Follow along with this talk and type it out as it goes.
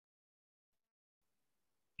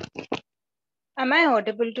Am I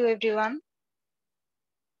audible to everyone?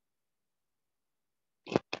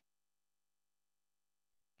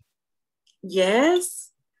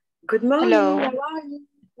 Yes. Good morning. Hello. How are you?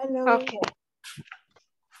 Hello. Okay.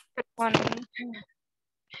 Good morning.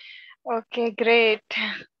 Okay, great.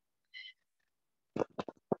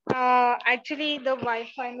 Actually, the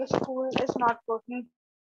Wi-Fi in the school is not working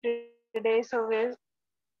today, so we're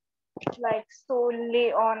like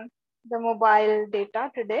solely on the mobile data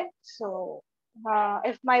today. So,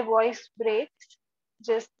 if my voice breaks,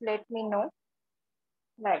 just let me know.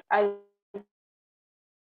 Like I'll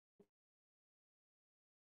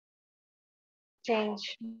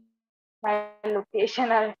change my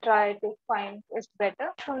location. I'll try to find is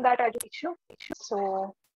better from that issue.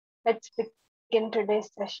 So let's begin today's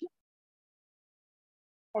session.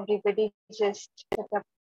 Everybody just sit up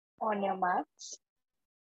on your mats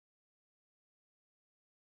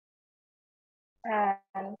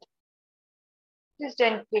and just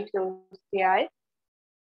gently close the eyes.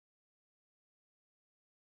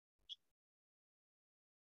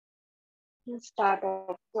 And start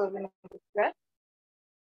observing the breath.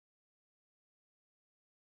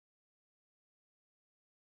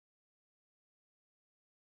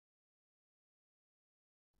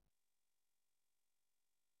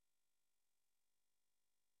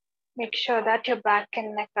 Make sure that your back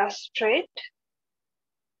and neck are straight.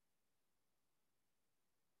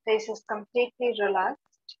 Face is completely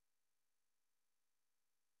relaxed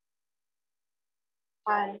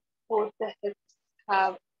and both the hips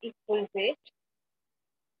have equal weight.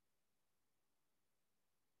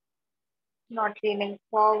 Not leaning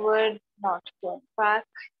forward, not going back.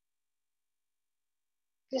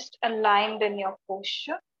 Just aligned in your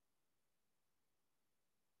posture.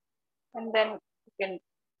 And then you can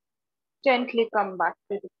gently come back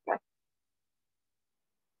to the breath.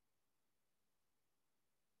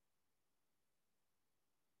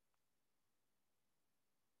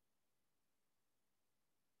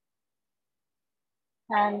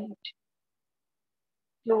 And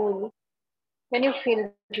slowly, when you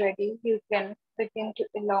feel ready, you can begin to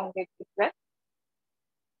elongate the breath.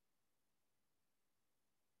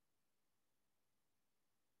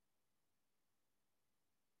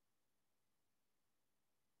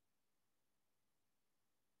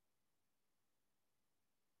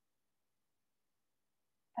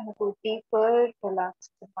 And go deeper, relax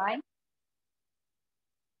the mind.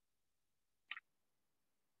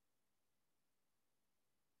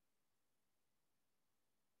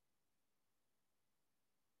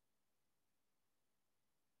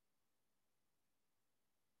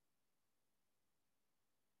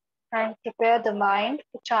 And prepare the mind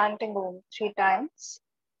for chanting Om 3 times,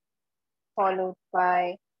 followed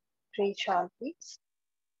by 3 shantis.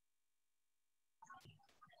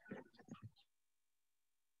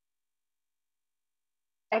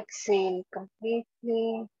 Exhale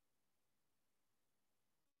completely.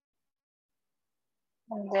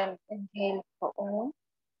 And then inhale for Om.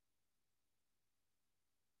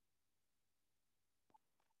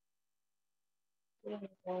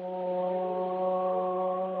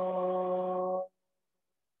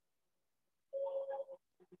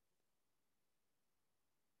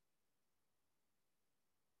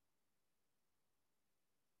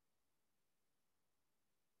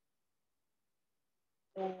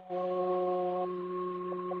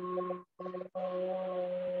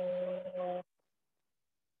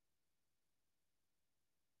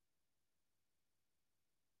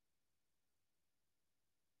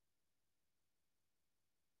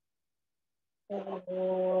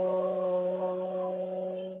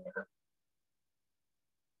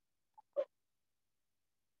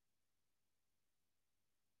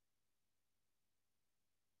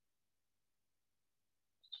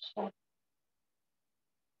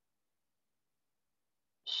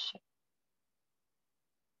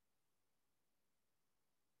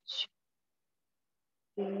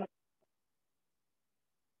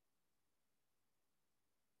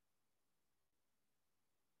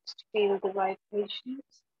 Feel the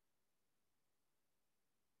vibrations.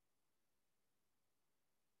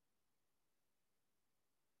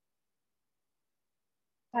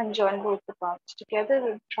 And join both the palms together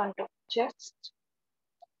in front of the chest.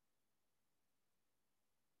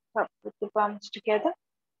 Up with the palms together.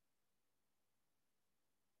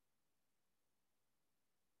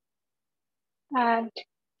 And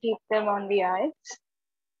keep them on the eyes.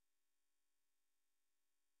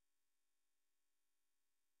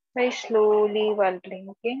 Very slowly while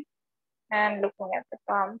blinking and looking at the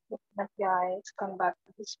palms, looking at the eyes, come back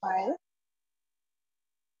to the smile.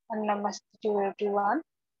 And namaste to everyone.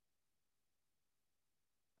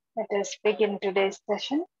 Let us begin today's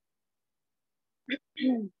session.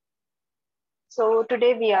 So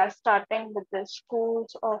today we are starting with the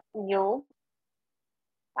schools of yoga,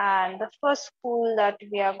 and the first school that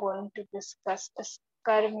we are going to discuss is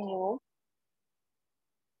Karma Yoga,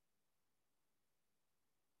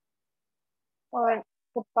 or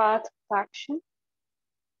the path of action.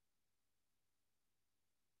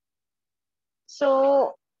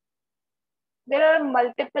 So there are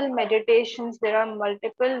multiple meditations, there are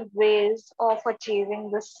multiple ways of achieving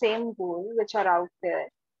the same goal which are out there.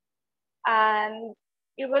 And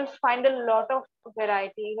you will find a lot of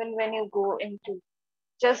variety even when you go into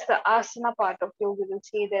just the asana part of yoga. You will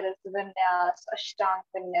see there is vinyas, ashtanga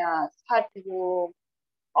vinyas, hatha yoga,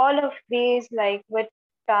 all of these, like with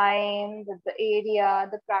time, with the area,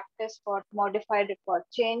 the practice got modified, it got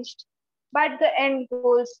changed, but the end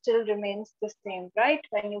goal still remains the same, right?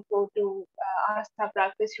 When you go to asana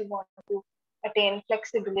practice, you want to attain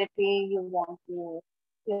flexibility, you want to,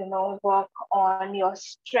 work on your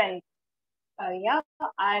strength, yeah,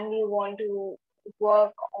 and you want to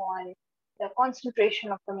work on the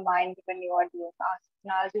concentration of the mind when you are doing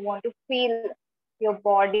asanas. You want to feel your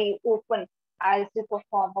body open as you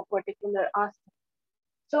perform a particular asana.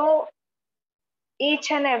 So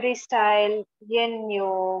each and every style, yin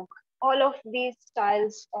yoga, all of these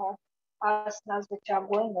styles of asanas which are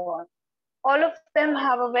going on, all of them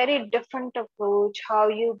have a very different approach. How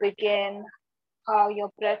you begin, how your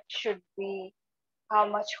breath should be, how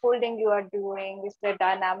much holding you are doing, is there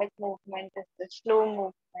dynamic movement, is there slow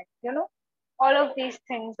movement, all of these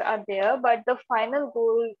things are there, but the final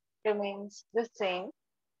goal remains the same.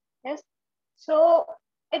 Yes. So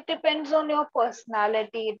it depends on your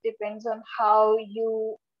personality, it depends on how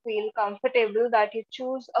you feel comfortable, that you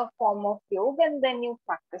choose a form of yoga and then you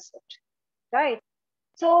practice it. Right.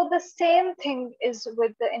 So the same thing is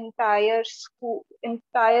with the entire school,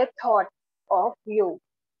 entire thought of yoga.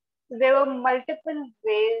 There were multiple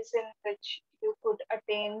ways in which you could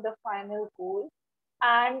attain the final goal,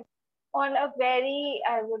 and on a very,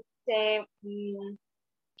 I would say,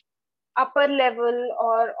 upper level,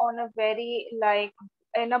 or on a very, like,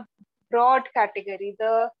 in a broad category,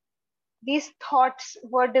 these thoughts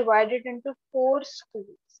were divided into four schools.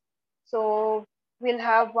 So we'll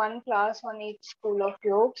have one class on each school of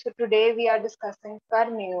yoga. So today we are discussing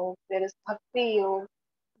Karma Yoga, there is Bhakti Yoga,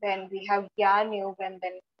 then we have Gyan Yoga, and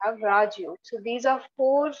then we have Raj Yoga. So these are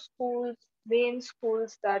four schools, main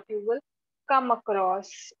schools that you will come across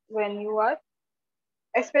when you are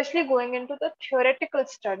especially going into the theoretical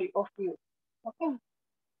study of yoga. Okay.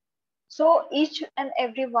 So each and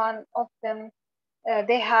every one of them,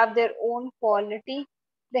 they have their own quality,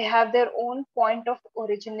 they have their own point of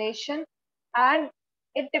origination, and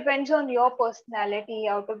it depends on your personality.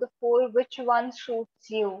 Out of the four, which one suits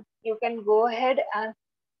you, you can go ahead and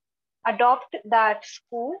adopt that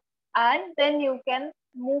school, and then you can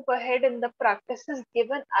move ahead in the practices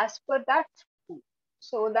given as per that school,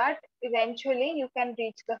 so that eventually you can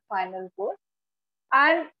reach the final goal.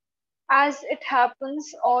 And as it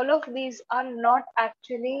happens, all of these are not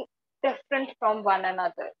actually different from one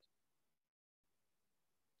another.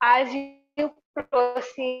 As you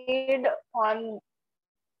proceed on,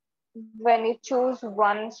 when you choose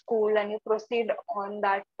one school and you proceed on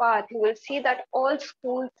that path, you will see that all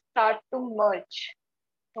schools start to merge.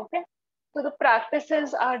 Okay. So the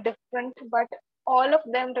practices are different, but all of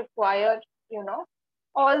them require, you know,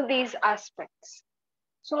 all these aspects.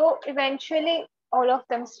 So eventually, all of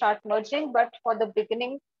them start merging, but for the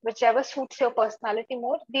beginning, whichever suits your personality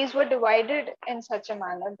more, these were divided in such a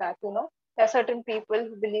manner that, there are certain people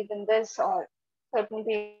who believe in this, or certain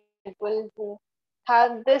people who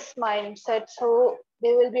have this mindset. So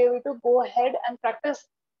they will be able to go ahead and practice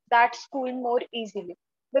that school more easily,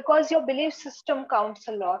 because your belief system counts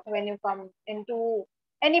a lot when you come into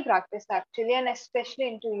any practice, actually, and especially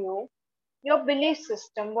into you. Your belief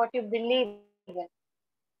system, what you believe in,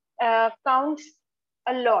 counts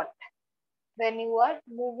a lot when you are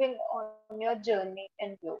moving on your journey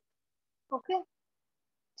in yoga. Okay.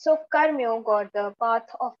 So karma yoga, or the path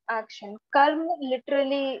of action. Karma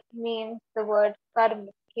literally means the word karma,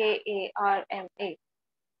 Karma.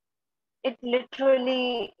 It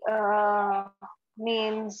literally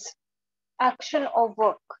means action or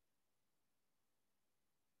work.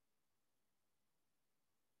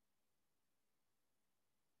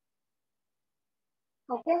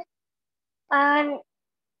 Okay. And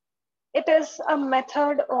it is a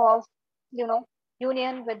method of,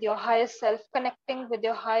 union with your highest self, connecting with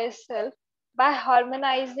your highest self by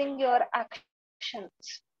harmonizing your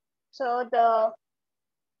actions. So the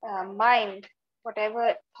mind,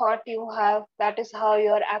 whatever thought you have, that is how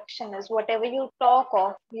your action is. Whatever you talk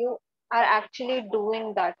of, you are actually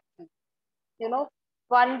doing that thing.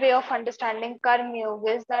 one way of understanding Karma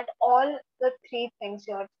Yoga is that all the three things,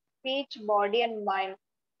 your speech, body, and mind,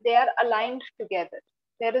 they are aligned together.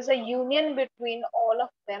 There is a union between all of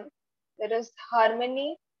them. There is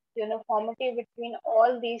harmony, uniformity between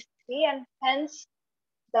all these three, and hence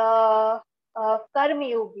the Karma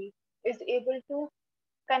Yogi is able to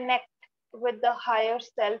connect with the higher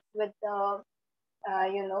self, with the uh,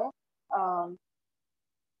 you know um,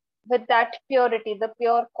 with that purity, the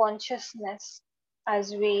pure consciousness,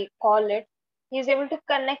 as we call it. He's able to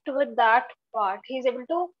connect with that part.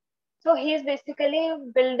 So he's basically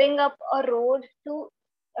building up a road to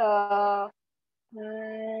uh,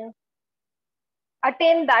 mm,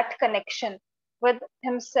 attain that connection with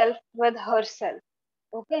himself, with herself.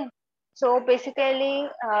 Okay. So basically,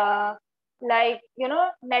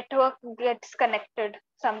 network gets connected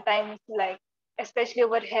sometimes, like, especially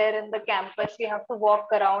over here in the campus, we have to walk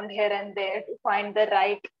around here and there to find the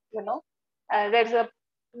right, you know, uh, there's a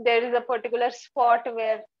there is a particular spot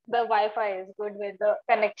where the Wi-Fi is good, where the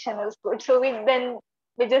connection is good. So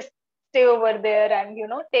we just stay over there and,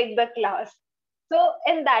 take the class. So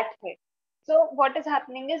in that way. So what is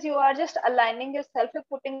happening is you are just aligning yourself, you're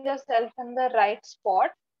putting yourself in the right spot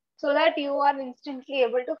so that you are instantly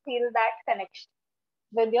able to feel that connection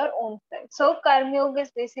with your own self. So Karma Yoga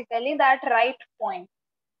is basically that right point,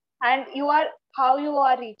 and you are how you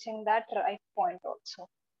are reaching that right point also.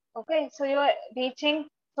 Okay, so you are reaching.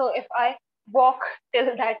 So if I walk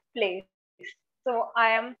till that place, so I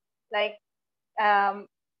am like um,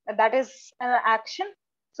 that is an action.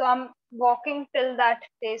 So I'm walking till that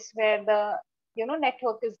place where the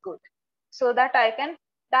network is good, so that I can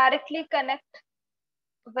directly connect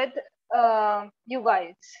with you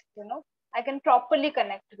guys. I can properly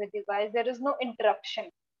connect with you guys. There is no interruption.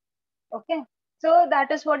 Okay, so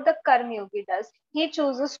that is what the Karma Yogi does. He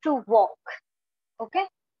chooses to walk. Okay,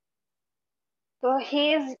 so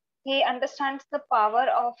he understands the power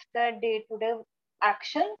of the day-to-day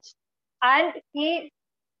actions, and he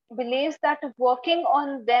believes that working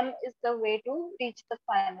on them is the way to reach the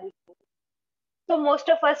final goal. So most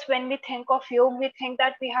of us, when we think of yoga, we think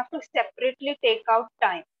that we have to separately take out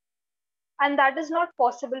time, and that is not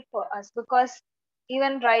possible for us, because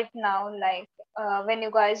even right now, like when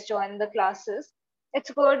you guys join the classes, it's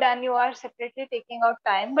good and you are separately taking out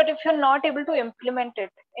time. But if you're not able to implement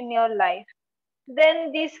it in your life,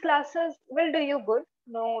 then these classes will do you good,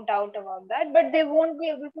 no doubt about that. But they won't be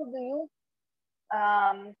able to do you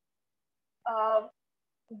um, uh,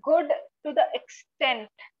 good to the extent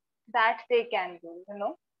that they can do.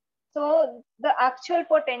 So the actual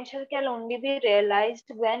potential can only be realized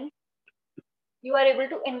when you are able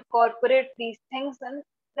to incorporate these things in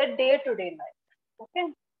the day-to-day life.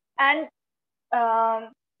 Okay. And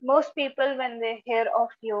most people, when they hear of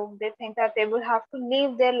yoga, they think that they will have to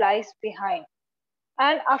leave their lives behind.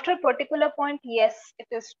 And after a particular point, yes, it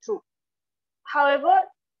is true. However,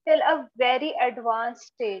 till a very advanced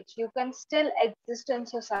stage, you can still exist in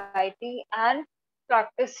society and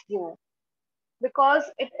practice yoga, because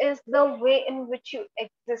it is the way in which you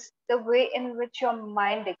exist, the way in which your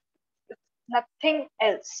mind exists. It's nothing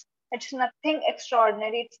else. It's nothing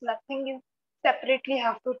extraordinary. It's nothing you separately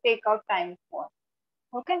have to take out time for.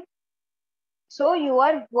 Okay. So you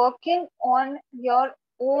are working on your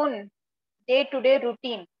own day to day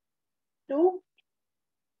routine to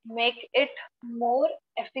make it more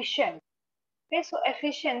efficient. Okay. So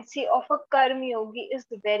efficiency of a karma yogi is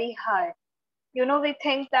very high. We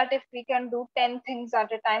think that if we can do 10 things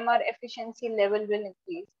at a time, our efficiency level will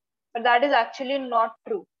increase. But that is actually not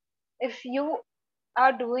true. If you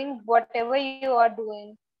are doing whatever you are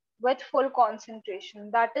doing with full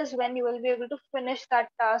concentration, that is when you will be able to finish that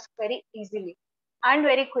task very easily and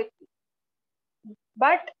very quickly.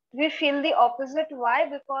 But we feel the opposite. Why?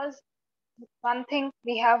 Because one thing,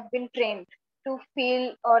 we have been trained to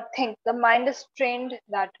feel or think. The mind is trained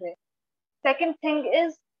that way. Second thing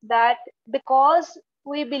is that because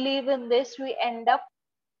we believe in this, we end up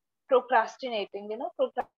procrastinating.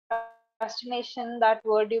 Procrastination, that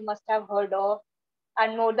word you must have heard of,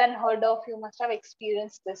 and more than heard of, you must have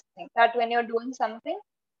experienced this thing. That when you're doing something,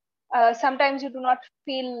 sometimes you do not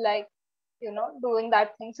feel like, doing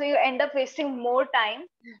that thing. So you end up wasting more time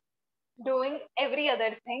doing every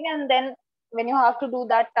other thing, and then when you have to do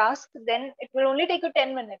that task, then it will only take you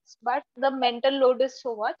 10 minutes, but the mental load is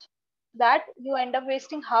so much that you end up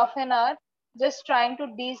wasting half an hour just trying to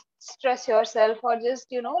de-stress yourself, or just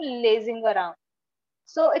lazing around.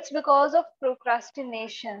 So it's because of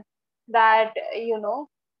procrastination that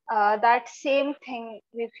that same thing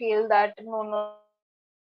we feel that no, I have to do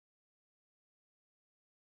this thing, I have to do that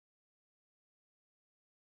thing, I have to do this, I have to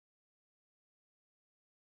do that, and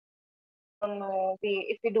then we end up know,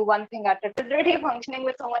 if we do one thing at a time, already functioning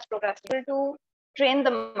with so much procrastination. To train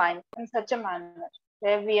the mind in such a manner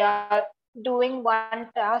where we are doing one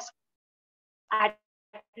task at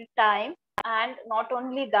a time, and not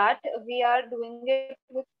only that, we are doing it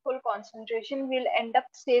with full concentration. We'll end up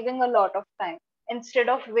saving a lot of time instead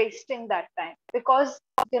of wasting that time, because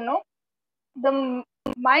you know the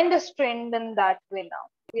mind is trained in that way now.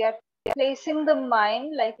 We are placing the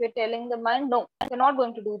mind, like we're telling the mind, no, you're not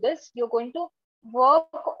going to do this. You're going to work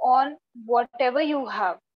on whatever you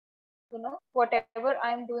have. Whatever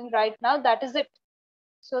I'm doing right now, that is it.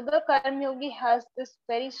 So the Karma Yogi has this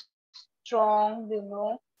very strong,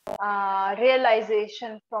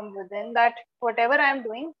 realization from within, that whatever I'm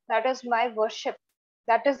doing, that is my worship.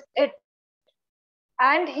 That is it.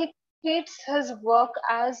 And he treats his work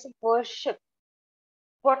as worship.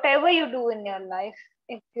 Whatever you do in your life,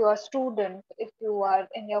 if you are a student, if you are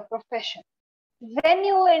in your profession, when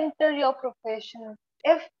you enter your profession,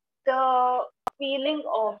 if the feeling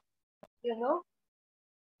of, you know,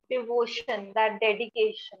 devotion, that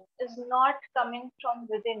dedication is not coming from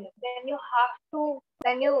within, then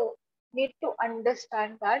you need to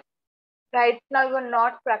understand that right now you are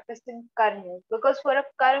not practicing karma, because for a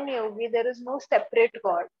karma yogi there is no separate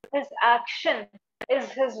god. His action is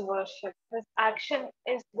his worship. His action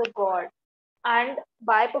is the god, and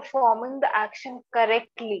by performing the action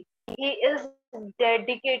correctly, he is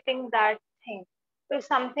dedicating that thing to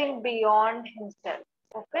something beyond himself.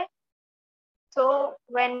 Okay, so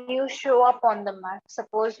when you show up on the mat,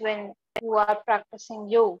 suppose when you are practicing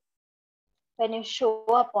yoga, when you show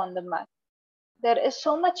up on the mat, there is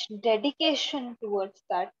so much dedication towards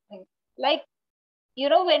that thing. Like,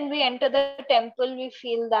 when we enter the temple, we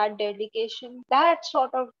feel that dedication. That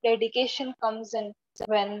sort of dedication comes in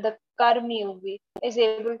when the karmi yogi is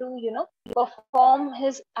able to, perform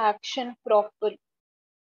his action properly.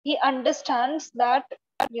 He understands that,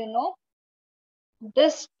 you know,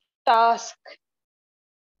 this task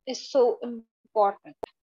is so important.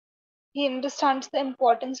 He understands the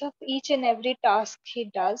importance of each and every task he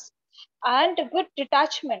does, and with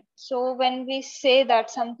detachment. So when we say that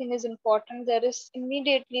something is important, there is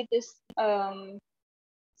immediately this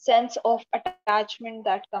sense of attachment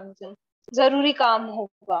that comes in. Zaruri kaam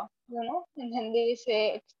hoga. In Hindi we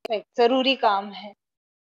say it's like zaruri kaam hai.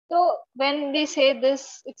 So when we say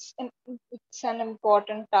this, it's an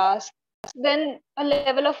important task, then a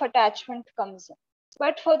level of attachment comes in.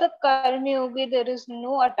 But for the Karma Yogi, there is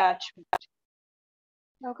no attachment.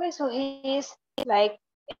 Okay, so he is like,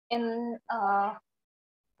 in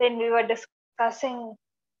when we were discussing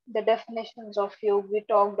the definitions of yoga, we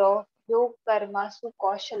talked of yoga karma su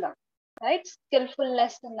kaushalam, right?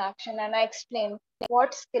 Skillfulness in action, and I explained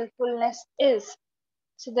what skillfulness is.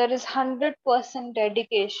 So there is 100%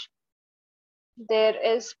 dedication. There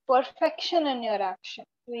is perfection in your action.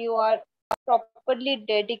 You are properly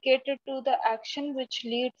dedicated to the action, which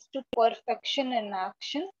leads to perfection in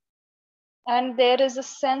action, and there is a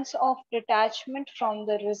sense of detachment from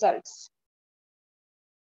the results.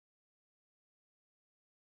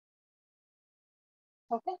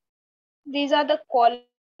 Okay, these are the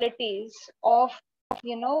qualities of,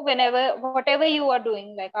 whatever you are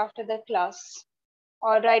doing, like after the class,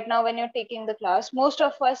 or right now when you're taking the class, most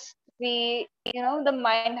of us, we, the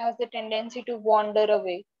mind has the tendency to wander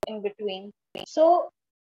away in between. So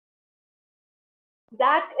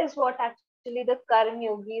that is what actually the Karma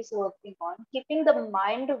Yogi is working on, keeping the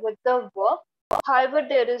mind with the work. However,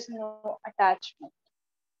 there is no attachment.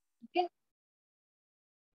 Okay.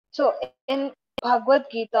 So in Bhagavad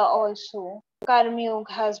Gita also, Karma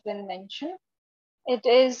Yoga has been mentioned. It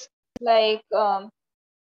is like,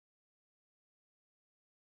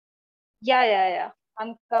 yeah.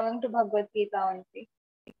 I'm coming to Bhagavad Gita only.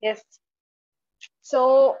 Yes.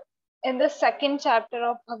 So in the second chapter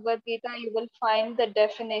of Bhagavad Gita, you will find the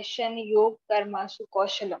definition Yog Karma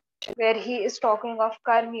Kaushalam, where he is talking of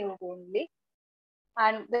Karma Yoga only.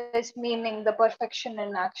 And this meaning the perfection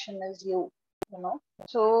in action is you.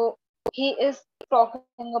 So he is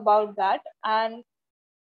talking about that, and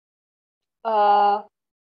uh,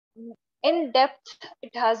 in depth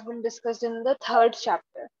it has been discussed in the third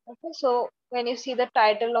chapter. Okay, so when you see the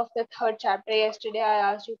title of the third chapter, yesterday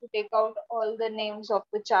I asked you to take out all the names of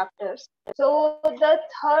the chapters. So the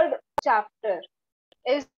third chapter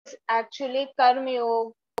is actually Karma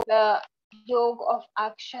Yoga, the yoga of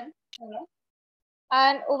action.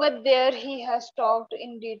 And over there he has talked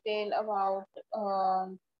in detail about,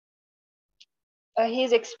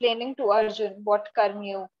 he's explaining to Arjun what Karma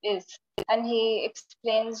Yoga is, and he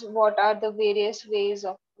explains what are the various ways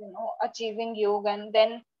of, achieving yoga, and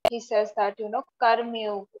then he says that, Karma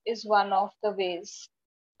Yoga is one of the ways,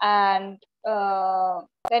 and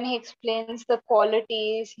then he explains the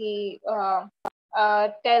qualities. He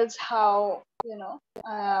tells how,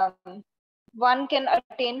 one can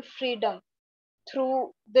attain freedom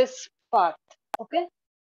through this path. Okay.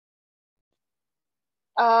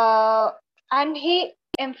 uh, and he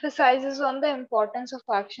emphasizes on the importance of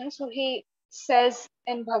action. So he says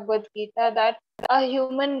in Bhagavad Gita that a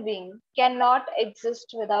human being cannot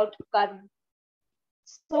exist without karma.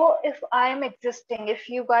 So if I am existing, if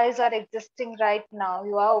you guys are existing right now,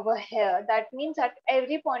 you are over here, that means at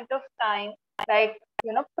every point of time, like,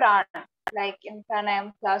 prana, like in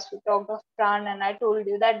pranayam class, we talked of prana, and I told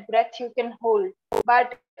you that breath you can hold.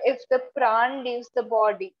 But if the pran leaves the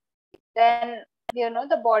body, then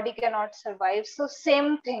the body cannot survive. So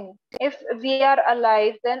same thing, if we are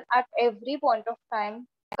alive, then at every point of time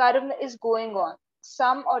karma is going on.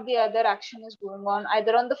 Some or the other action is going on,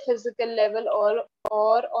 either on the physical level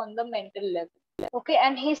or on the mental level. Okay.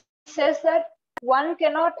 And he says that one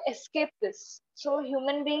cannot escape this. So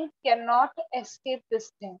human being cannot escape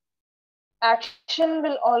this thing. Action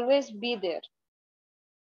will always be there.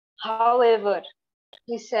 However,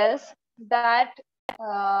 he says that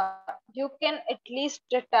you can at least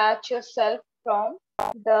detach yourself from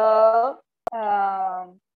the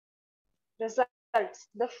results,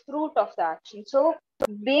 the fruit of the action. So,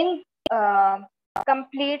 being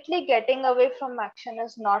completely getting away from action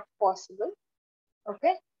is not possible.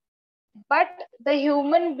 Okay. But the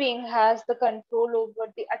human being has the control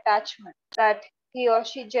over the attachment that he or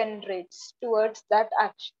she generates towards that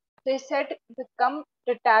action. They said become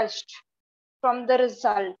detached from the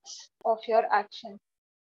results of your action.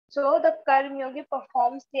 So the Karma Yogi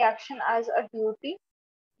performs the action as a duty,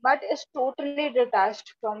 but is totally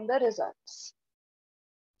detached from the results.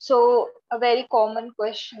 So a very common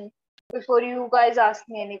question. Before you guys ask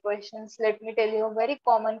me any questions, let me tell you a very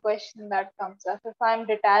common question that comes up. If I'm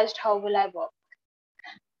detached, how will I work?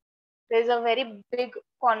 There's a very big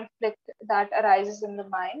conflict that arises in the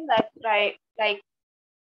mind that, right, like,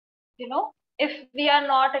 if we are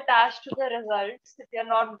not attached to the results, if we are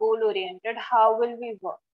not goal oriented, how will we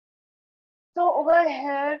work? So over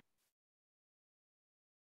here,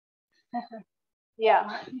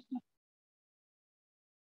 yeah,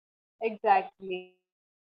 exactly.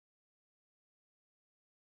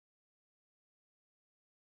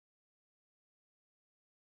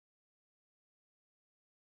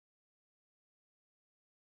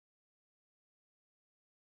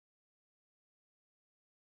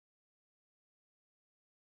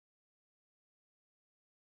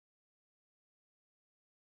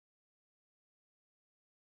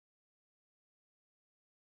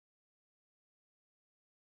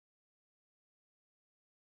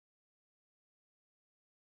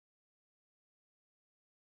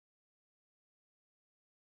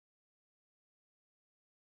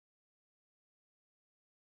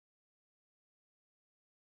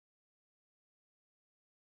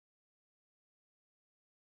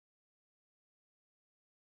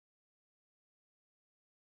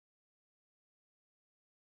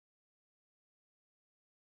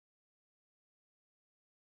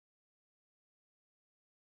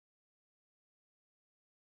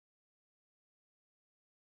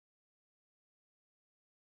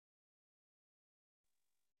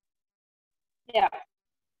 Yeah,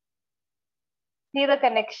 see the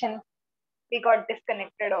connection. We got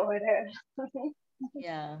disconnected over here.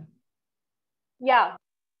 Yeah. Yeah.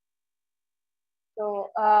 So,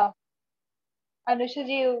 Anusha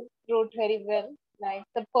ji, you wrote very well, like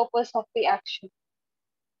the purpose of the action.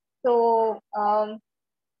 So,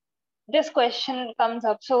 this question comes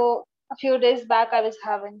up. So, a few days back, I was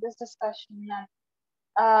having this discussion,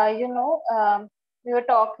 and we were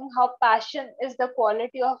talking how passion is the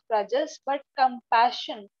quality of rajas, but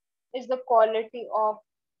compassion is the quality of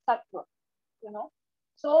sattva. You know,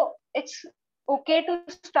 so it's okay to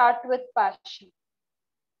start with passion,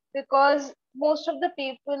 because most of the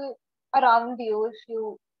people around you, if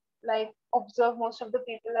you like observe most of the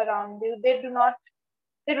people around you, they do not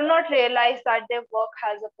realize that their work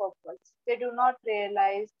has a purpose. They do not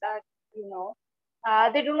realize that, you know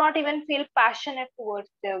they do not even feel passionate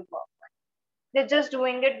towards their work. They're just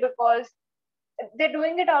doing it because they're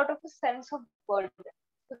doing it out of a sense of burden.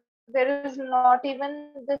 So there is not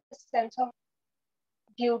even this sense of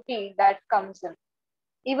duty that comes in.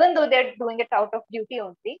 Even though they're doing it out of duty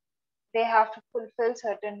only, they have to fulfill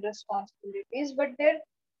certain responsibilities, but they're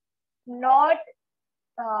not,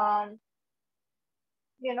 um,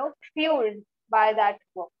 fueled by that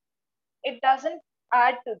work. It doesn't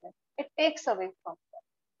add to them. It takes away from them.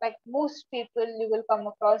 Like most people you will come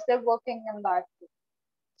across, they're working in that way.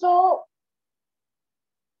 So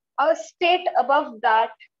a state above that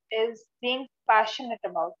is being passionate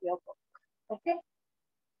about your work. Okay.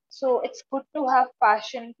 So it's good to have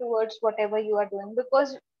passion towards whatever you are doing,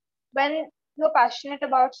 because when you're passionate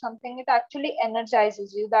about something, it actually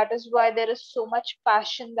energizes you. That is why there is so much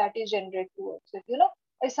passion that you generate towards it.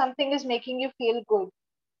 If something is making you feel good,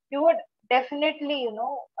 you would definitely,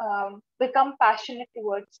 become passionate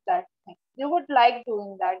towards that thing. You would like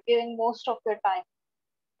doing that, giving most of your time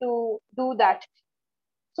to do that.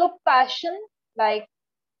 So passion, like,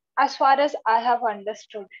 as far as I have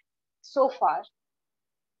understood so far,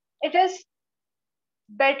 it is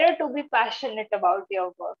better to be passionate about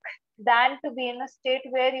your work than to be in a state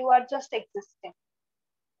where you are just existing.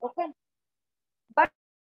 Okay. But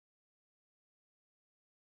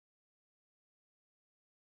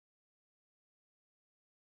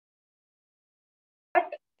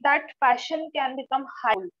that passion can become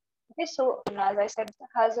high. Okay, so as I said,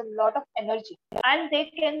 has a lot of energy, and they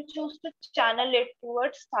can choose to channel it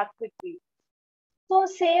towards sattvic view. So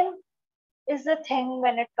same is the thing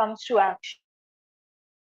when it comes to action.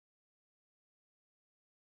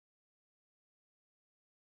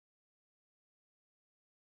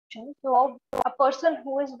 So a person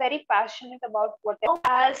who is very passionate about whatever,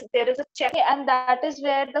 as there is a check, and that is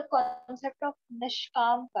where the concept of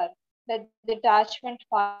nishkam kar, the detachment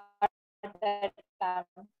part that I'm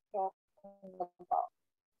talking about,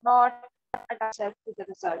 not attach yourself to the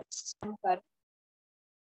results. Nishkam.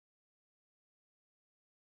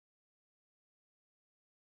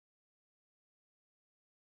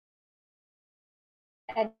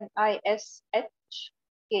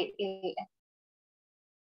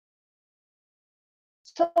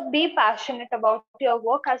 So be passionate about your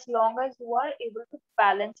work as long as you are able to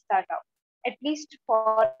balance that out. At least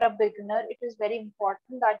for a beginner, it is very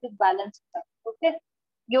important that you balance that. Okay.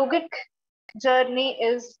 Yogic journey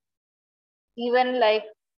is even like,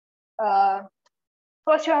 uh,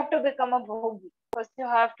 first you have to become a bhogi. First you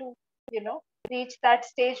have to, reach that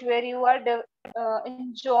stage where you are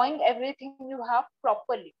enjoying everything you have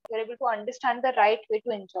properly. You're able to understand the right way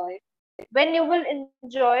to enjoy it. When you will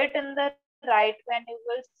enjoy it in the right, when you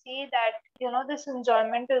will see that, this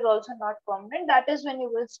enjoyment is also not permanent, that is when you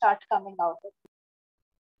will start coming out of it.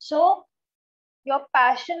 So your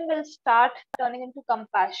passion will start turning into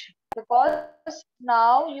compassion, because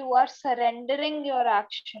now you are surrendering your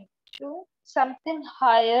action to something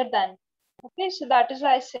higher than. Okay, so that is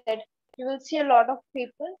why I said you will see a lot of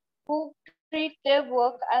people who treat their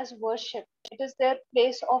work as worship. It is their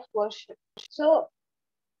place of worship. So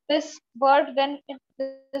this word, when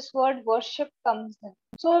this word worship comes in,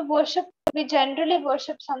 so worship, we generally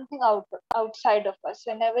worship something outside of us.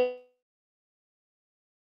 Whenever you see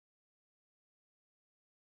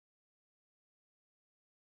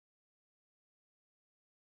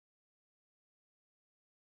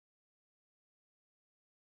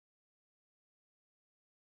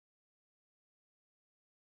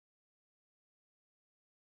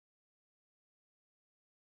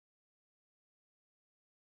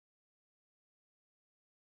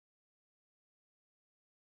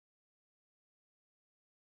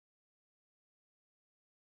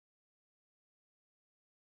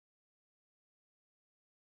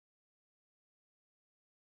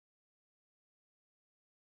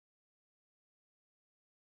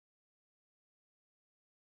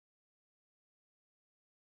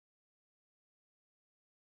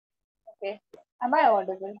okay, am I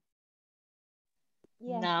audible?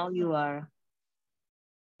 Now you are.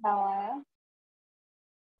 Now I am.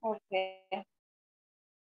 Okay.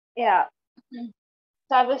 Yeah.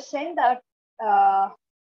 So I was saying that,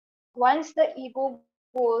 once the ego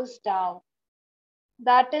goes down,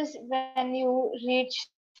 that is when you reach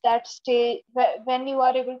that stage when you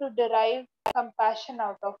are able to derive compassion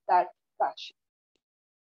out of that passion.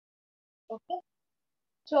 Okay.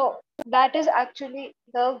 So that is actually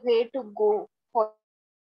the way to go for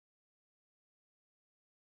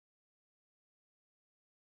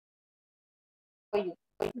you.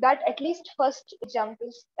 That at least first jump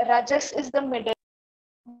is rajas is the middle, rajas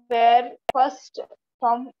is the middle, where first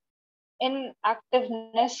from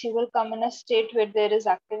inactiveness you will come in a state where there is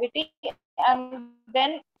activity, and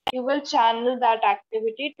then you will channel that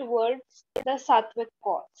activity towards the sattvic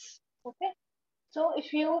cause. Okay. So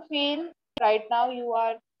if you feel right now you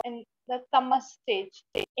are in the tamas stage,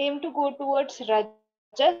 aim to go towards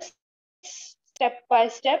rajas step by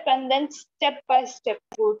step, and then step by step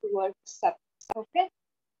go towards sat. Okay.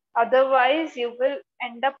 Otherwise, you will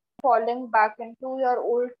end up falling back into your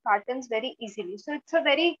old patterns very easily. So it's a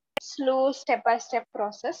very slow step by step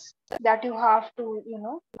process that you have to,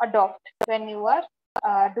 adopt when you are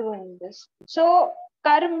doing this. So,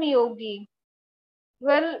 karma yogi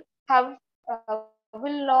will have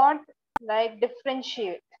will not like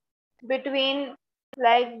differentiate between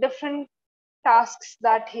like different tasks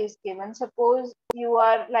that he's given. Suppose you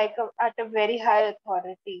are like at a very high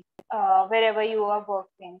authority wherever you are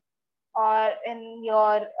working, or in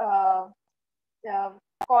your uh,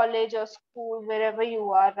 college or school, wherever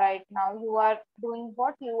you are right now, you are doing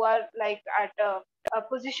what you are like at a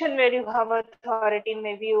position where you have authority.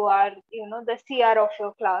 Maybe you are, the CR of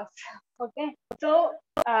your class. Okay, so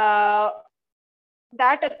uh,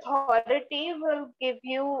 that authority will give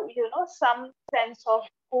you, some sense of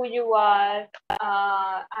who you are,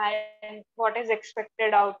 and what is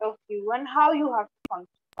expected out of you and how you have to function.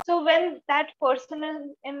 So when that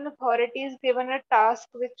person in authority is given a task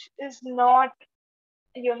which is not,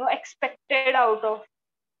 expected out of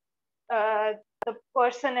the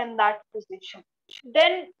person in that position,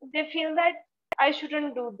 then they feel that I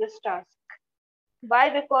shouldn't do this task. Why?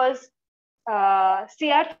 Because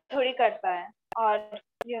CR थोड़ी करता है, or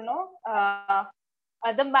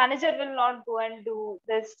the manager will not go and do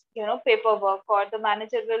this, paperwork, or the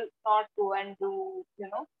manager will not go and do,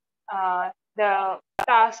 the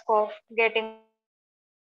task of getting a report or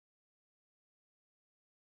something. So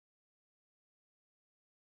that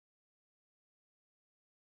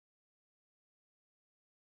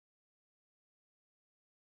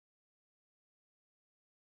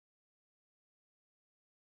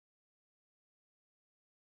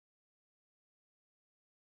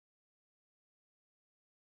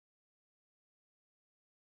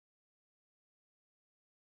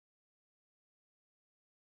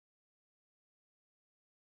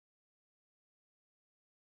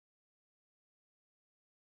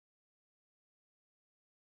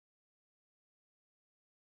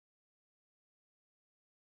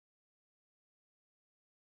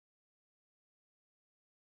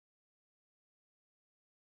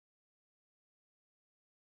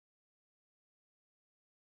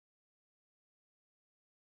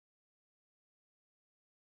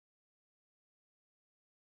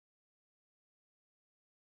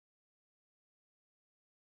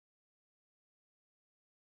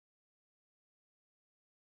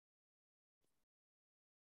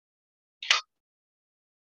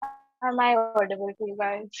am I audible to you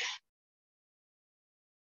guys?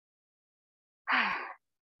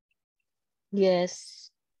 Yes.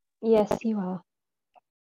 Yes, you are.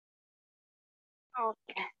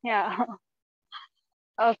 Okay, yeah.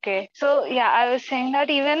 Okay, so yeah, I was saying that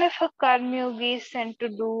even if a karmyogi is sent to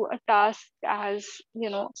do a task as,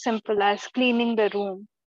 simple as cleaning the room,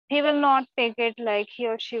 he will not take it like, he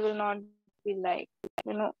or she will not be like,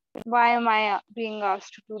 you know, why am I being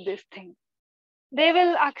asked to do this thing? They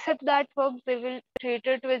will accept that work, they will treat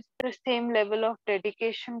it with the same level of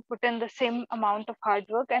dedication, put in the same amount of hard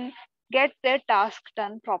work, and get their task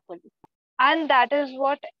done properly. And that is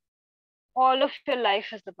what all of your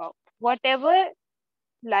life is about. Whatever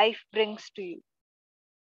life brings to you,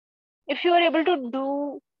 if you are able to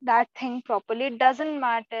do that thing properly, it doesn't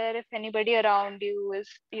matter if anybody around you is,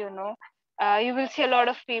 you will see a lot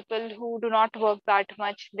of people who do not work that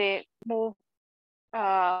much. They move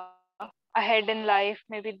ahead in life.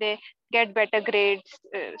 Maybe they get better grades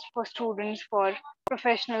for students, for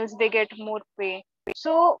professionals, they get more pay.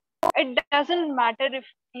 So it doesn't matter if,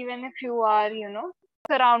 even if you are,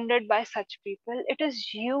 surrounded by such people, it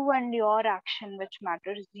is you and your action which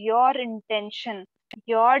matters, your intention,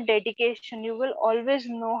 your dedication. You will always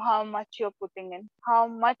know how much you're putting in, how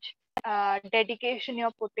much dedication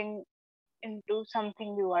you're putting into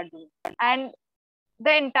something you are doing. And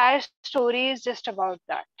the entire story is just about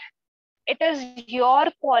that. It is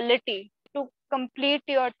your quality to complete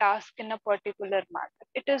your task in a particular manner.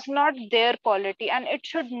 It is not their quality, and it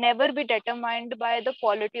should never be determined by the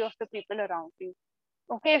quality of the people around you.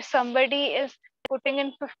 Okay, if somebody is putting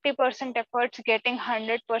in 50% efforts, getting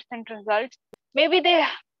 100% results, maybe they,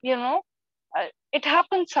 you know, it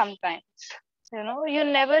happens sometimes. You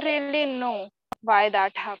never really know why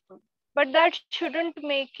that happened. But that shouldn't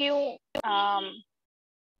make you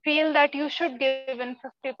feel that you should give in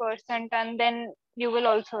 50% and then you will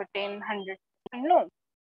also attain 100%. No,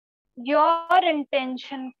 your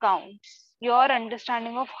intention counts. Your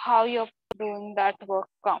understanding of how you're doing that work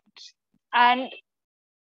counts. And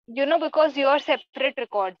because your separate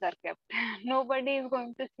records are kept, nobody is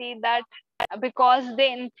going to see that because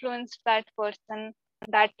they influenced that person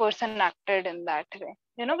acted in that way.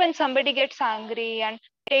 When somebody gets angry and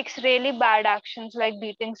takes really bad actions like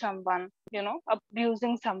beating someone,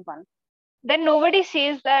 abusing someone, then nobody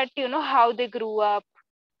sees that, how they grew up,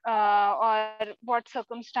 or what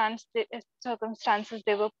circumstances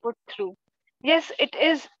they were put through. Yes, it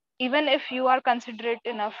is even if you are considerate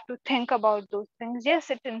enough to think about those things, yes,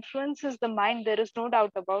 it influences the mind, there is no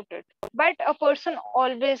doubt about it. But a person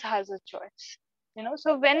always has a choice,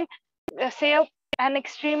 so when say an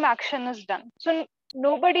extreme action is done, so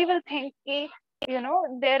nobody will think ki,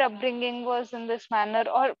 their upbringing was in this manner,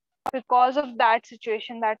 or because of that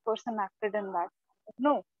situation that person acted in that.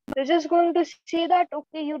 No, they're just going to see that,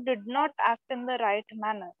 okay, you did not act in the right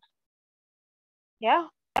manner. Yeah.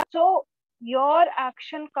 So your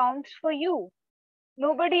action counts for you.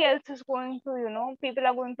 Nobody else is going to, people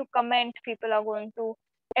are going to comment, people are going to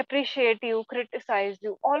appreciate you, criticize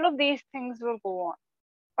you. All of these things will go on.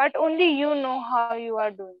 But only you know how you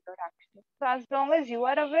are doing your action. So as long as you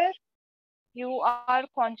are aware, you are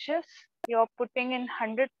conscious, you're putting in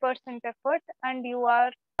 100% effort, and you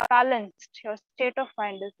are balanced, your state of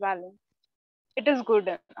mind is balanced, it is good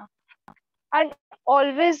enough. And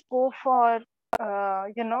always go for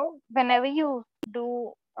whenever you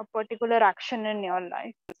do a particular action in your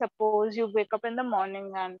life. Suppose you wake up in the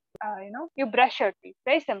morning and you brush your teeth.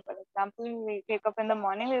 Very simple example, we wake up in the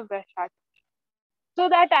morning, we brush our teeth. So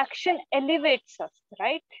that action elevates us,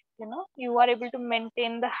 right? You are able to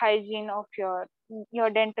maintain the hygiene of your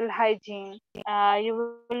dental hygiene.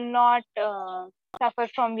 You will not suffer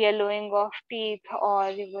from yellowing of teeth, or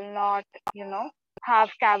you will not have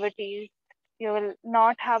cavities, you will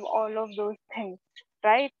not have all of those things,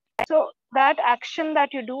 right? So that action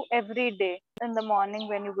that you do every day in the morning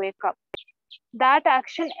when you wake up, that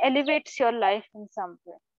action elevates your life in some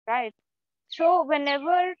way, right? So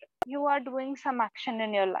whenever you are doing some action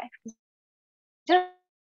in your life, just think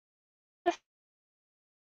about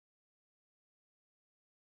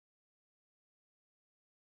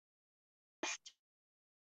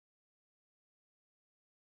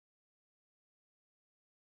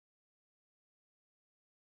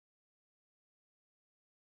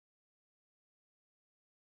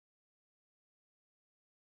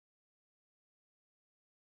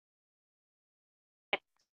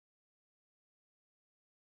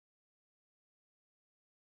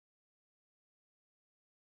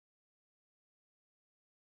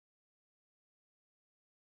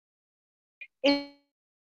it.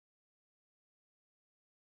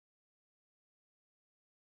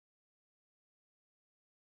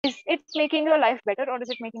 Is it making your life better, or is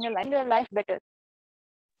it making your life better?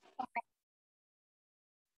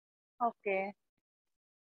 Okay,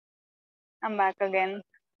 I'm back again.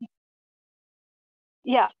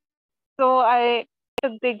 Yeah. So I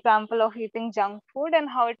took the example of eating junk food and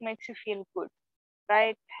how it makes you feel good,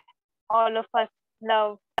 right? All of us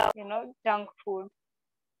love, junk food.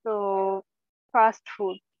 So fast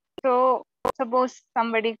food. So suppose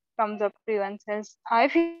somebody comes up to you and says, I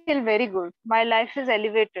feel very good. My life is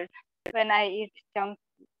elevated when I eat junk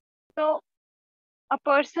food. So a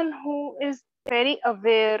person who is very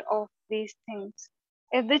aware of these things,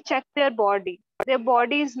 if they check their body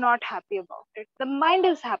is not happy about it. The mind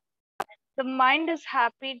is happy. The mind is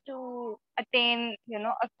happy to attain,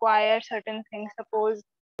 acquire certain things. Suppose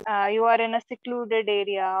you are in a secluded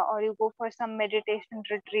area, or you go for some meditation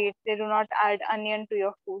retreat, they do not add onion to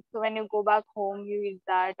your food. So when you go back home, you eat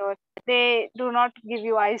that, or they do not give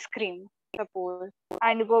you ice cream, suppose,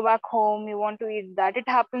 and you go back home, you want to eat that. It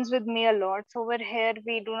happens with me a lot. So over here,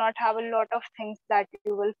 we do not have a lot of things that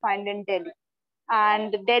you will find in Delhi.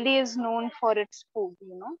 And Delhi is known for its food,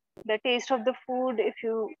 the taste of the food. If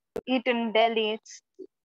you eat in Delhi, it's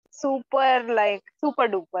super, like super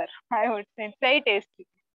duper, I would say. It's very tasty.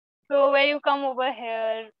 So when you come over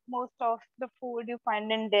here, most of the food you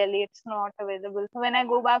find in Delhi, it's not available. So when I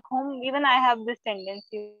go back home, even I have this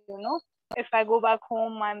tendency, if I go back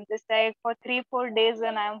home, I'm just like, for 3-4 days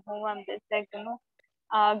when I'm home, I'm just like,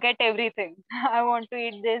 get everything. I want to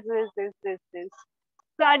eat this.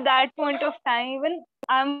 So at that point of time, even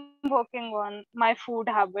I'm working on my food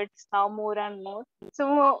habits now more and more.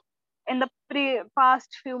 So in the past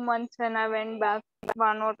few months, when I went back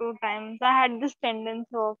 1 or 2 times, I had this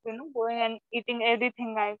tendency of going and eating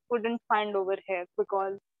everything I couldn't find over here,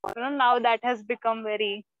 because now that has become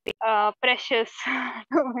very precious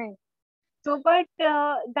to me. So, but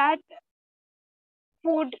that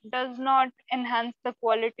food does not enhance the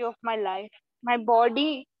quality of my life. My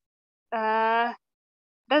body uh,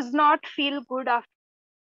 does not feel good after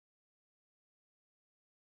eating that food.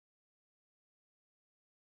 My body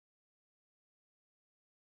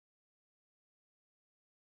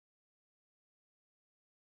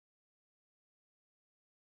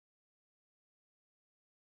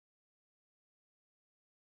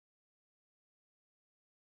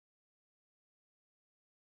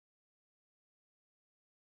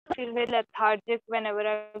feels feel very lethargic whenever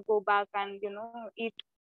I go back and eat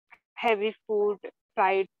heavy food.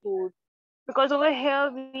 fried food. Because over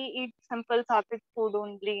here we eat simple sattvic food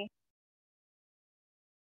only.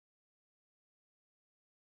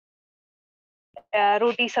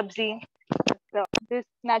 Roti sabzi. This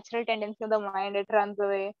natural tendency of the mind, it runs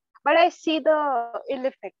away. But I see the ill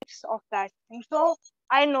effects of that thing. So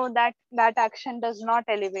I know that that action does not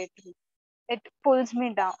elevate me. It pulls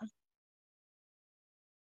me down.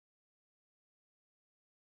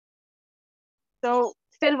 So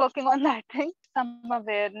still working on that thing, some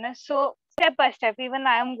awareness. So step by step, even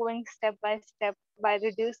I am going step by step by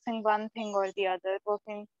reducing one thing or the other,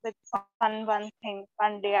 working with one thing,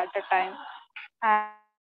 one day at a time.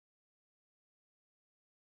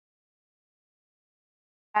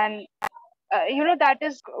 And that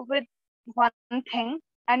is with one thing.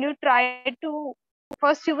 And you try to,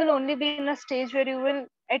 first you will only be in a stage where you will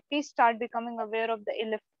at least start becoming aware of the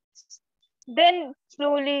ill effects. Then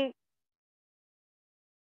slowly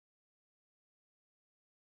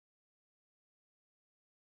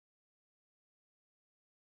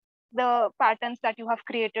the patterns that you have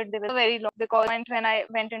created, they will very long. Because when I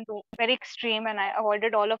went into very extreme and I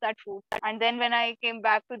avoided all of that food, and then when I came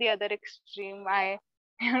back to the other extreme, I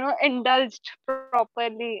indulged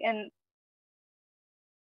properly in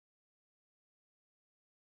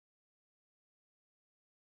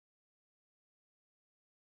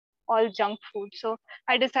all junk food. So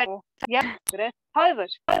I decided, yeah, however,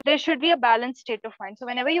 there should be a balanced state of mind. So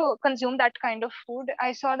whenever you consume that kind of food,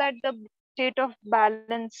 I saw that the state of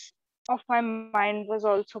balance of my mind was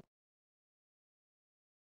also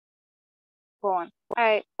gone.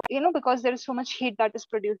 Because there is so much heat that is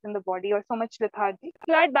produced in the body or so much lethargy.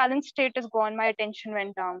 So that balanced state is gone. My attention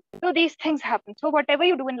went down. So these things happen. So whatever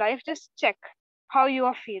you do in life, just check how you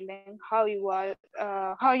are feeling, how you are,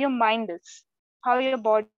 how your mind is, how your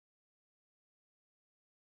body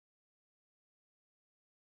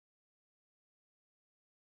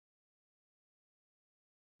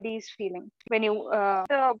is feeling. When you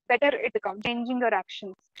the better it becomes, changing your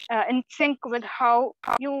actions in sync with how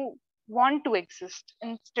you want to exist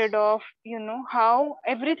instead of how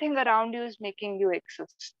everything around you is making you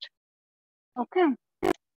exist. Okay.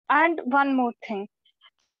 And one more thing.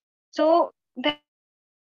 So there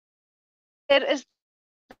is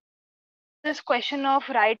this question of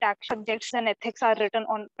right action. Subjects and ethics are written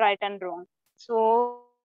on right and wrong. So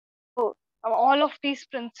all of these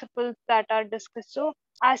principles that are discussed. So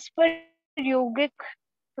as per yogic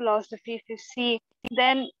philosophy, if you see,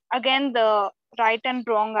 then again the right and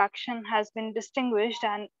wrong action has been distinguished,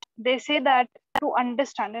 and they say that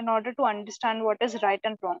in order to understand what is right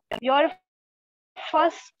and wrong, your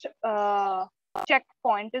first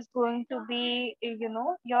checkpoint is going to be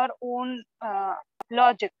your own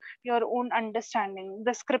logic, your own understanding,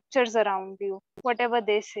 the scriptures around you, whatever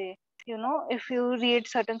they say. If you read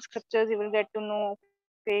certain scriptures, you will get to know,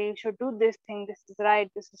 okay, you should do this thing, this is right,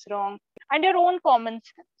 this is wrong. And your own common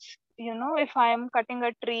sense. If I am cutting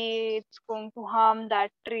a tree, it's going to harm that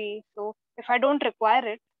tree. So if I don't require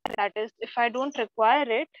it, that is, if I don't require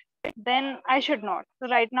it, then I should not. So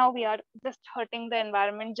right now we are just hurting the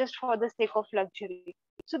environment just for the sake of luxury.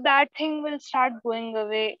 So that thing will start going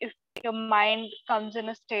away if your mind comes in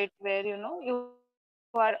a state where you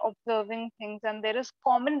are observing things and there is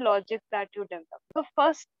common logic that you develop. So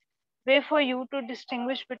first way for you to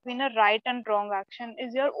distinguish between a right and wrong action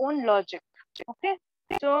is your own logic. Okay.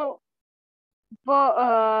 So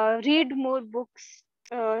read more books,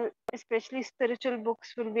 especially spiritual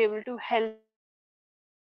books will be able to help you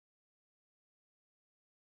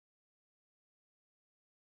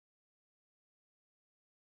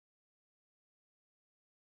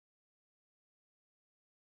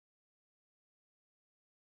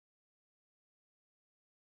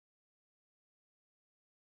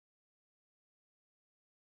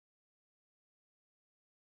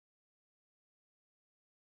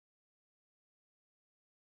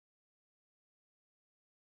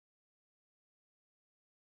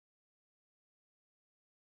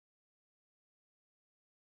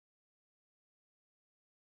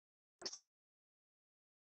understand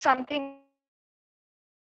something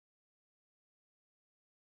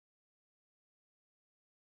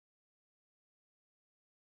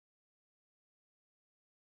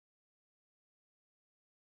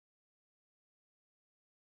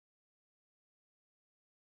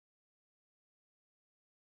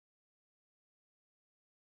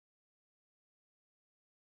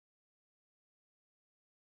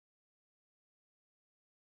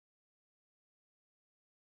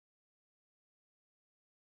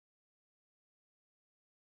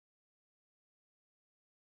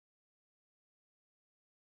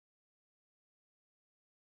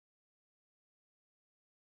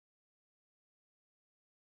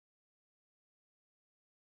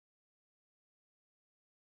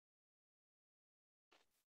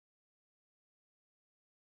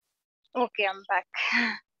Okay, I'm back.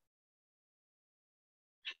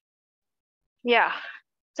 Yeah.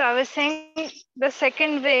 So I was saying the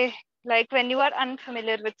second way, like when you are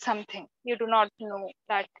unfamiliar with something, you do not know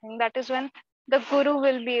that thing, that is when the guru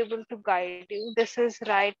will be able to guide you. This is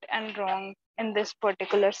right and wrong in this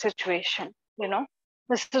particular situation.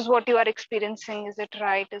 This is what you are experiencing. Is it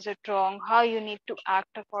right? Is it wrong? How you need to act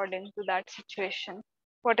according to that situation?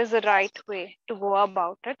 What is the right way to go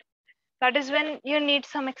about it? That is when you need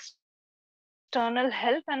some external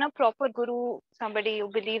help, and a proper guru, somebody you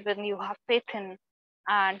believe in, you have faith in,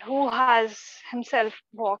 and who has himself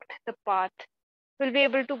walked the path, will be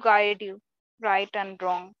able to guide you right and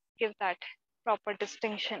wrong, give that proper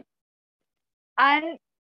distinction. And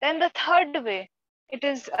then the third way, it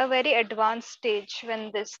is a very advanced stage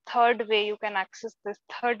when this third way, you can access this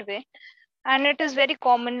third way, and it is very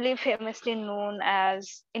commonly famously known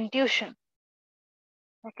as intuition.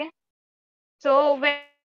 Okay. So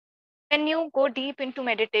when you go deep into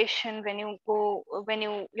meditation, when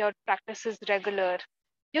your practice is regular,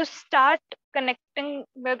 you start connecting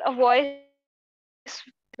with a voice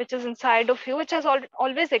which is inside of you, which has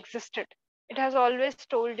always existed. It has always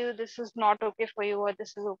told you this is not okay for you, or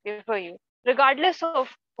this is okay for you, regardless of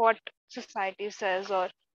what society says or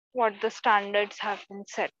what the standards have been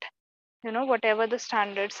set. Whatever the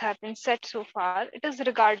standards have been set so far, it is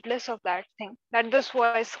regardless of that thing, that this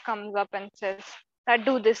voice comes up and says that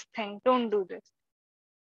do this thing, don't do this.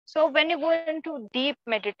 So when you go into deep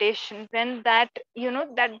meditation, when that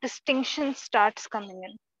distinction starts coming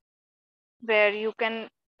in, where you can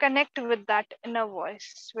connect with that inner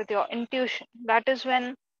voice, with your intuition, that is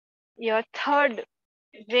when your third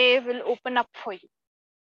way will open up for you.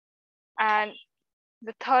 And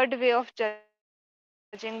the third way of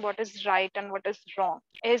judging what is right and what is wrong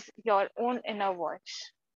is your own inner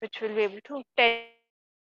voice, which will be able to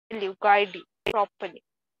tell you, guide you properly.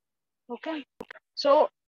 Okay. So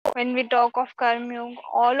when we talk of Karma Yoga,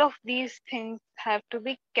 all of these things have to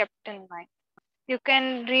be kept in mind. You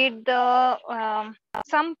can read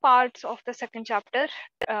some parts of the second chapter,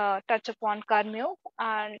 touch upon Karma Yoga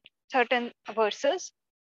and certain verses,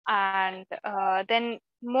 and then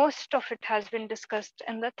most of it has been discussed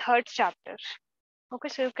in the third chapter. Okay,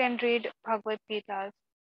 so you can read Bhagavad Gita's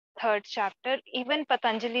third chapter. Even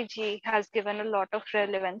Patanjali ji has given a lot of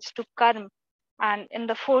relevance to karma. And in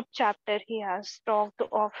the fourth chapter, he has talked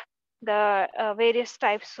of the various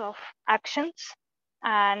types of actions,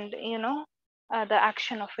 and the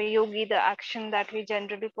action of a yogi, the action that we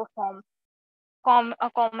generally perform, a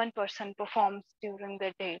common person performs during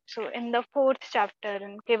the day. So in the fourth chapter,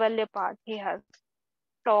 in Kevalya part, he has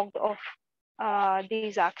talked of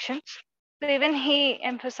these actions. So even he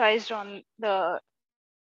emphasized on the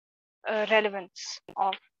relevance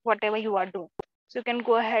of whatever you are doing. So you can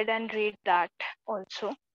go ahead and read that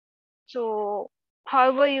also. So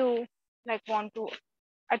however you want to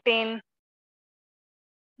attain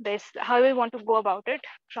this, however you want to go about it,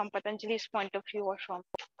 from Patanjali's point of view or from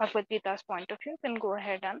Bhagavad Gita's point of view, you can go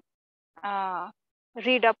ahead and uh,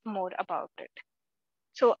 read up more about it.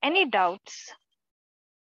 So any doubts?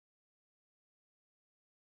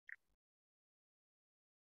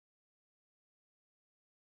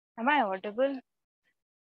 Am I audible?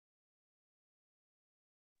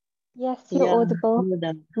 Yes, you're Yeah. audible. No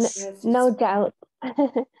Yes, doubts. it's No doubt.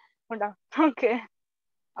 Hold on. Okay.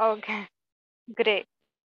 Okay. Great.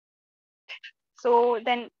 So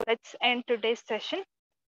then let's end today's session.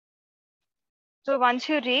 So once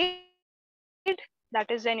you read, that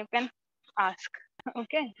is when you can ask.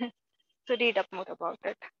 Okay. So read up more about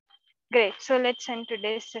it. Great. So let's end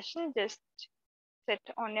today's session. Just sit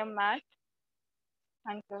on your mat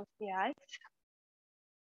and close the eyes.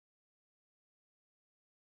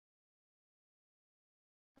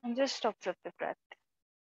 And just observe the breath.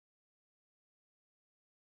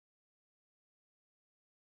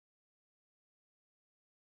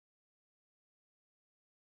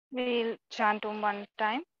 We'll chant Om one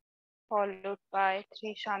time, followed by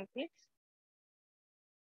three shantis.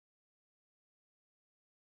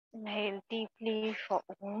 Inhale deeply for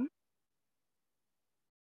Om.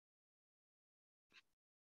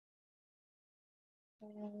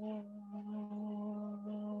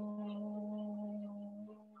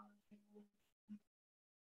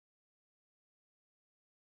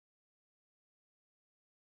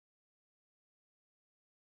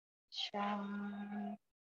 Shan,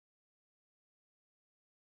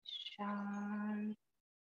 shan,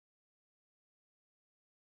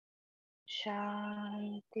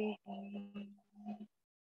 shanti.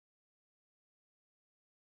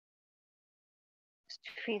 Just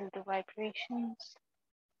feel the vibrations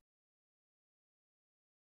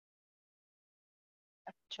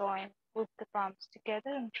join both the palms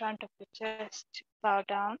together in front of the chest, bow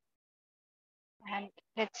down, and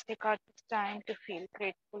let's take out this time to feel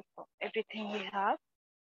grateful for everything we have.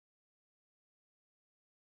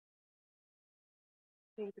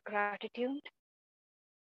 Feel the gratitude.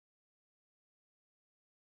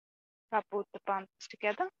 Rub both the palms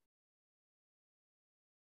together.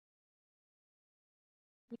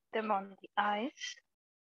 Keep them on the eyes.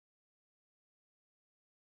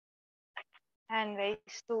 And very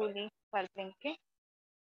slowly, while blinking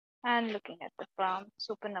and looking at the palms,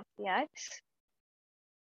 open up the eyes.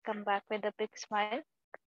 Come back with a big smile.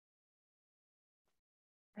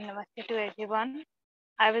 Namaste to everyone.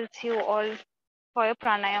 I will see you all for your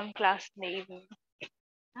pranayam class in the evening.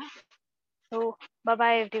 So,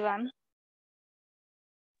 bye-bye everyone.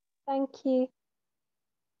 Thank you.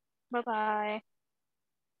 Bye-bye.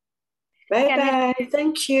 Bye-bye.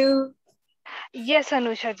 Thank you. Yes,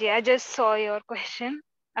 Anusha ji, I just saw your question.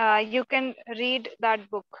 You can read that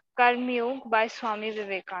book, 𝐾𝐚𝐲 by Swami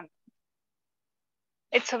Vivekananda.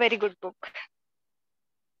 It's a very good book.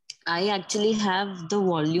 I actually have the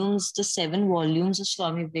volumes, the 7 volumes of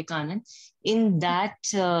Swami Vivekananda. In that,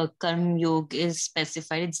 𝐾𝐚𝐲 is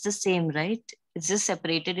specified. It's the same, right? It's just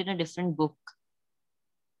separated in a different book.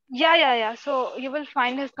 Yeah. So you will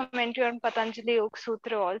find his commentary on Patanjali Yoga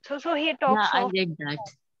Sutra also. So he talks I of read that.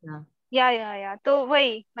 yeah. तो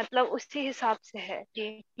वही मतलब उसी हिसाब से है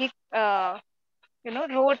कि he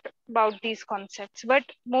wrote about these concepts, but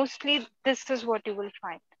mostly this is what you will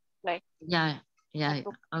find. Like Yeah.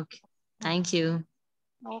 Okay. Thank you.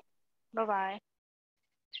 Oh, bye bye.